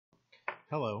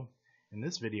Hello, in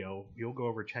this video you'll go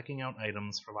over checking out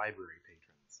items for library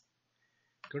patrons.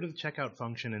 Go to the checkout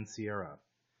function in SIerra.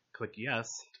 Click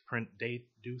Yes to print date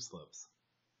due slips.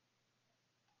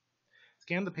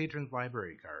 Scan the patron's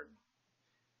library card.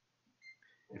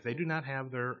 If they do not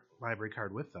have their library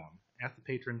card with them, ask the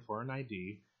patron for an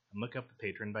ID and look up the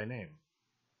patron by name.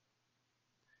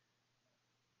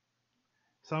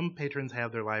 Some patrons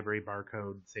have their library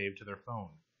barcode saved to their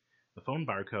phone. The phone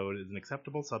barcode is an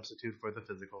acceptable substitute for the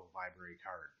physical library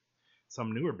card.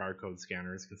 Some newer barcode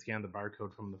scanners can scan the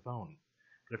barcode from the phone,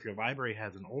 but if your library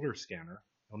has an older scanner,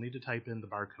 you'll need to type in the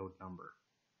barcode number.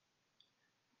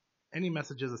 Any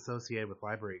messages associated with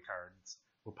library cards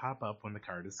will pop up when the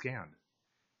card is scanned.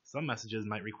 Some messages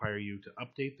might require you to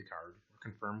update the card or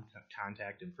confirm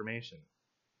contact information.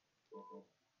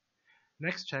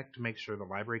 Next, check to make sure the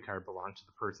library card belongs to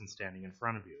the person standing in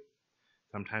front of you.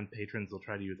 Sometimes patrons will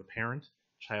try to use a parent,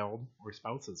 child, or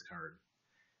spouse's card.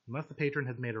 Unless the patron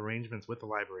has made arrangements with the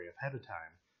library ahead of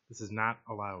time, this is not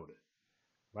allowed.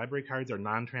 Library cards are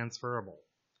non-transferable.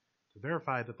 To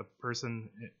verify that the person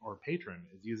or patron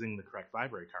is using the correct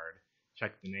library card,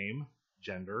 check the name,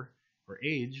 gender, or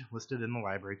age listed in the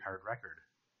library card record.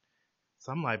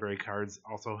 Some library cards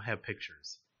also have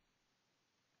pictures.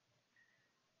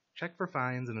 Check for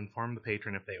fines and inform the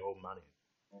patron if they owe money.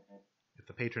 If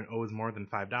the patron owes more than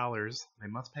 $5, they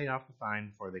must pay off the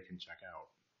fine before they can check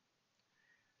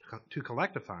out. To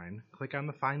collect a fine, click on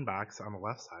the fine box on the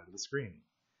left side of the screen.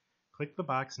 Click the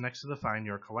box next to the fine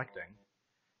you are collecting,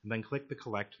 and then click the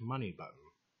Collect Money button.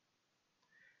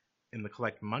 In the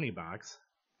Collect Money box,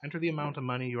 enter the amount of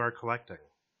money you are collecting.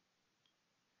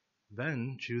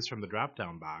 Then choose from the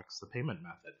drop-down box the payment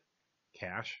method,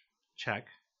 cash, check,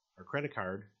 or credit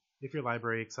card if your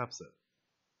library accepts it.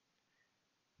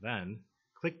 Then,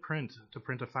 click Print to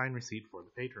print a fine receipt for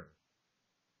the patron.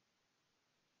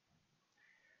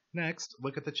 Next,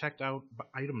 look at the Checked Out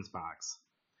Items box.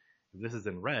 If this is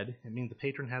in red, it means the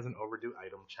patron has an overdue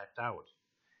item checked out.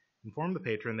 Inform the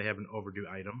patron they have an overdue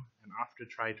item and offer to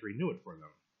try to renew it for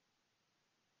them.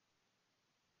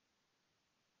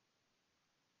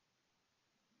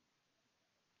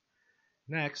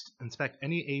 Next, inspect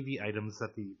any AV items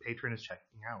that the patron is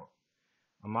checking out.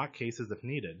 Unlock cases if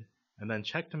needed, and then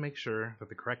check to make sure that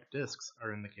the correct discs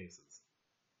are in the cases.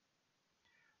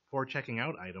 Before checking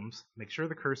out items, make sure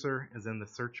the cursor is in the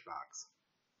search box.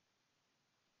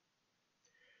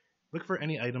 Look for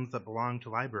any items that belong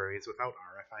to libraries without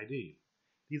RFID.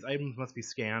 These items must be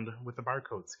scanned with the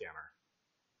barcode scanner.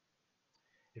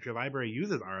 If your library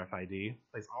uses RFID,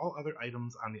 place all other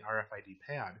items on the RFID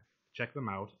pad, check them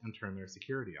out, and turn their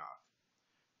security off.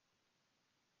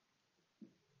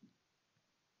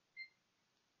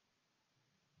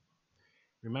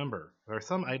 Remember, there are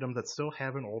some items that still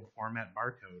have an old format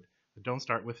barcode that don't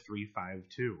start with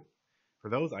 352. For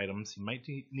those items, you might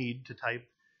need to type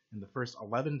in the first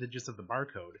 11 digits of the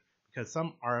barcode because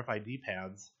some RFID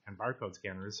pads and barcode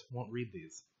scanners won't read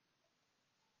these.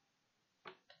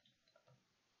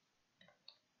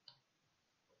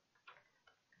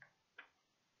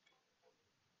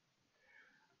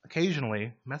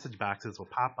 Occasionally, message boxes will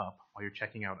pop up while you're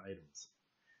checking out items.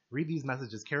 Read these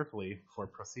messages carefully before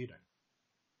proceeding.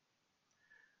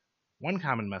 One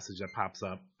common message that pops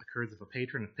up occurs if a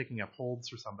patron is picking up holds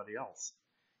for somebody else.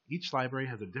 Each library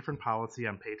has a different policy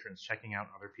on patrons checking out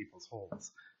other people's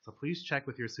holds, so please check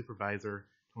with your supervisor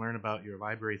to learn about your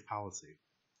library's policy.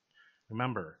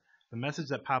 Remember, the message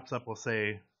that pops up will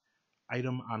say,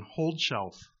 item on hold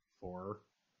shelf for.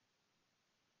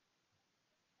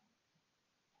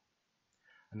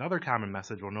 Another common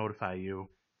message will notify you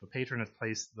if a patron has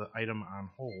placed the item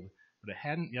on hold, but it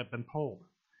hadn't yet been pulled.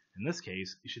 In this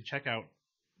case, you should check out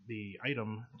the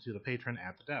item to the patron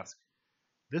at the desk.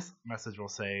 This message will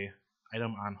say,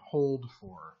 item on hold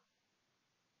for.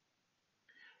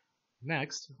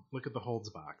 Next, look at the holds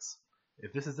box.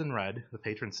 If this is in red, the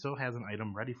patron still has an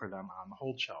item ready for them on the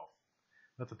hold shelf.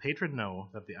 Let the patron know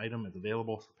that the item is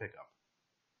available for pickup.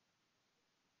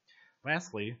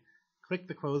 Lastly, click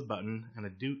the close button and a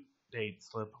due date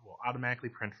slip will automatically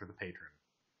print for the patron.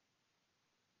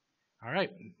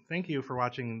 Alright, thank you for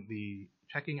watching the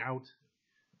checking out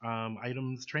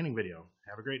items training video.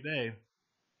 Have a great day.